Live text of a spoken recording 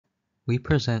We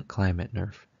present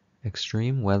ClimateNeRF,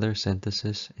 Extreme Weather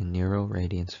Synthesis in Neural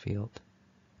Radiance Field.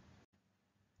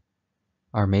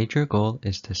 Our major goal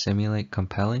is to simulate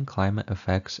compelling climate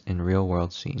effects in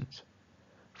real-world scenes.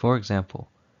 For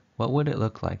example, what would it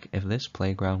look like if this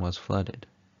playground was flooded?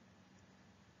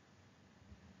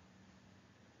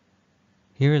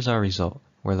 Here is our result,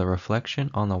 where the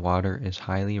reflection on the water is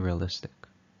highly realistic.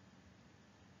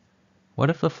 What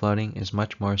if the flooding is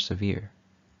much more severe?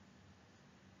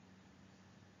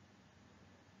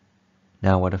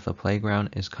 Now what if the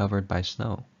playground is covered by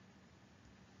snow?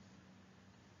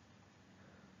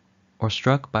 Or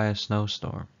struck by a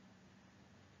snowstorm?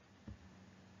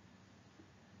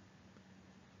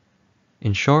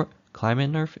 In short,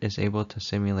 ClimateNeRF is able to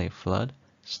simulate flood,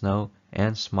 snow,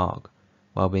 and smog,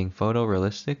 while being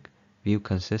photorealistic, view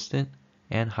consistent,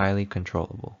 and highly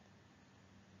controllable.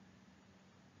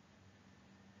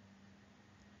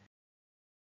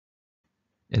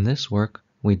 In this work,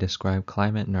 we describe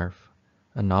ClimateNeRF,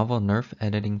 a novel NeRF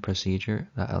editing procedure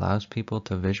that allows people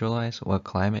to visualize what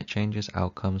climate change's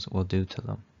outcomes will do to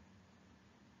them.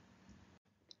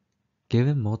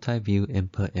 Given multi-view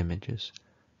input images,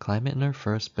 ClimateNeRF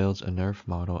first builds a NeRF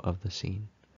model of the scene.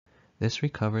 This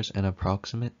recovers an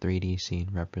approximate 3D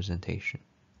scene representation.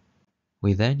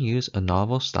 We then use a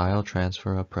novel style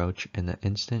transfer approach in the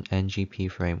Instant NGP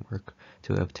framework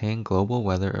to obtain global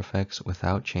weather effects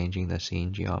without changing the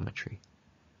scene geometry.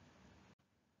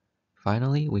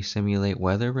 Finally, we simulate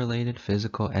weather-related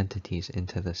physical entities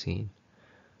into the scene.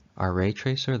 Our ray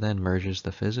tracer then merges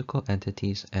the physical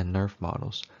entities and NeRF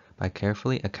models by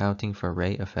carefully accounting for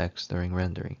ray effects during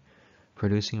rendering,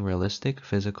 producing realistic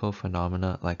physical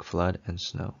phenomena like flood and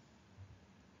snow.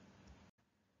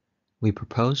 We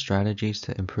propose strategies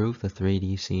to improve the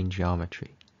 3D scene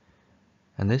geometry,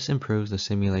 and this improves the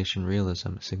simulation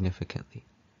realism significantly.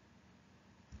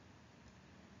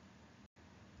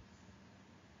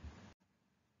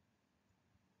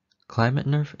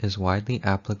 ClimateNeRF is widely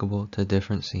applicable to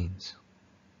different scenes.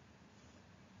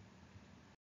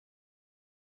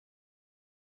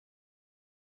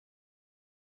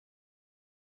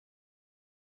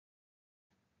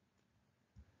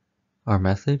 Our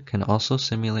method can also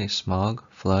simulate smog,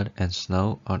 flood, and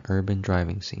snow on urban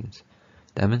driving scenes,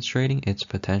 demonstrating its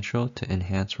potential to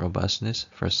enhance robustness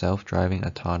for self-driving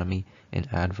autonomy in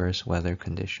adverse weather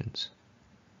conditions.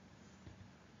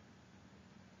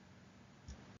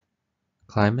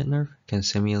 ClimateNeRF can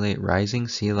simulate rising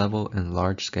sea level in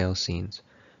large-scale scenes.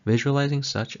 Visualizing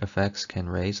such effects can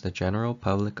raise the general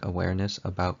public awareness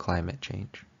about climate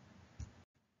change.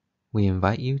 We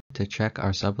invite you to check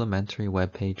our supplementary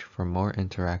webpage for more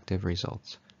interactive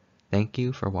results. Thank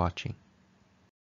you for watching.